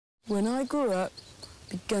When I grew up,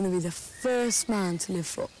 I'm going to be the first man to live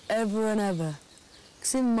forever and ever.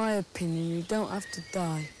 Because in my opinion, you don't have to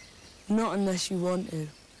die. Not unless you want to.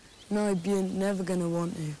 And I ain't never going to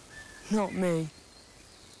want to. Not me.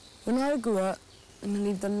 When I grew up, I'm going to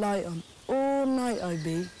leave the light on all night, I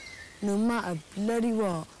be. No matter bloody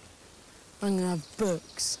what. I'm going to have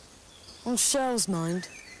books. On shelves, mind.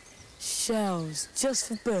 Shelves, just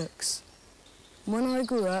for books. When I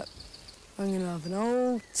grew up, I'm going to have an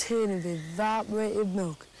old tin of evaporated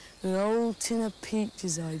milk and an old tin of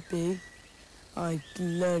peaches, I be. I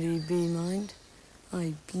bloody be, mind.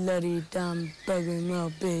 I bloody damn bugger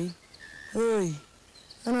well be. Oi,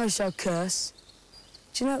 and I shall curse.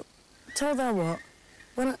 Do you know, tell that what,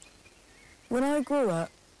 when I grow up,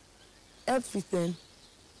 everything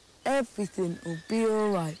will be all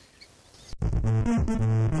right.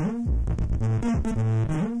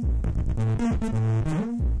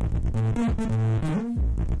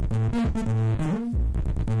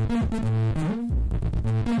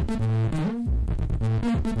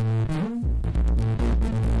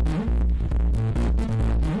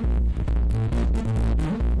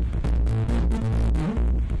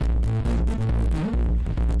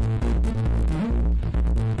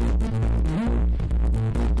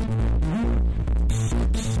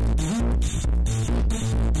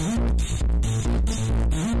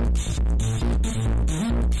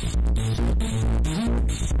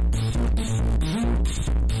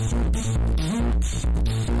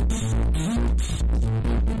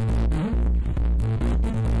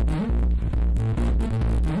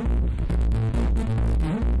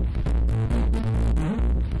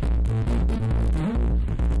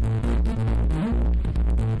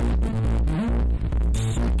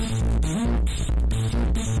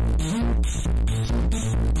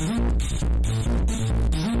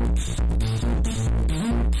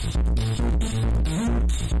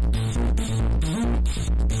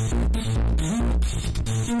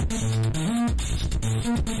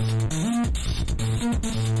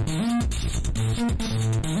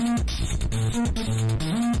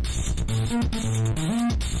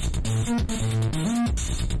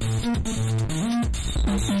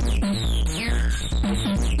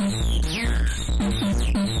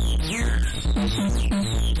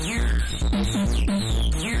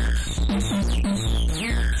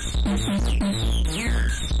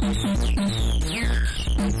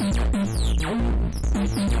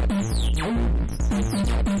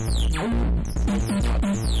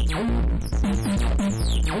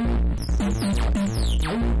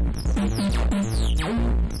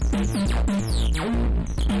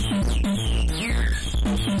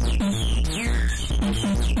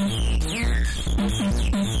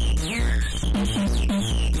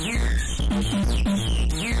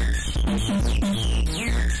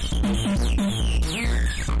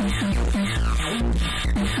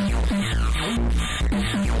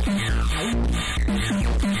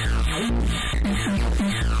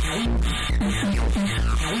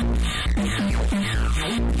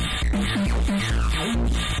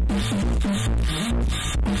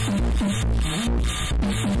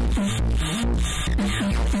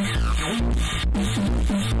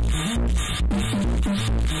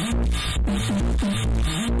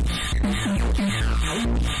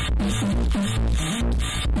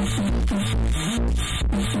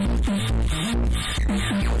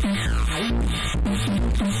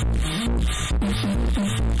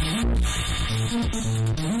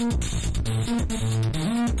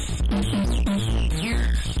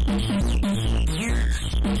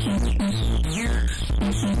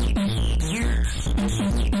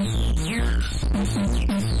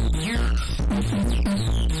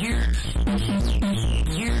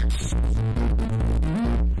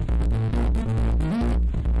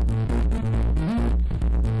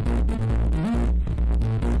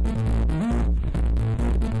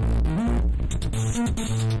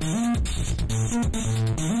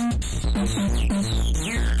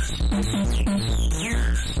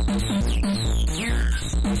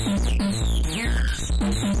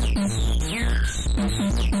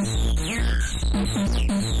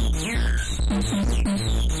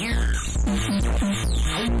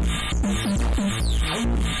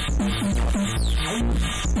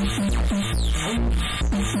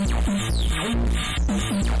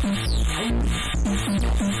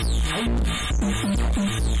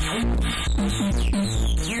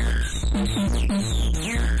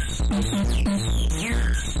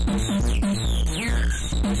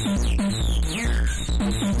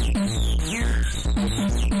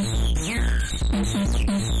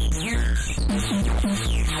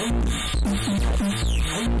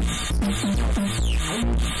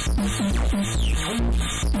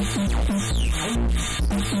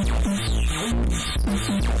 Yeah.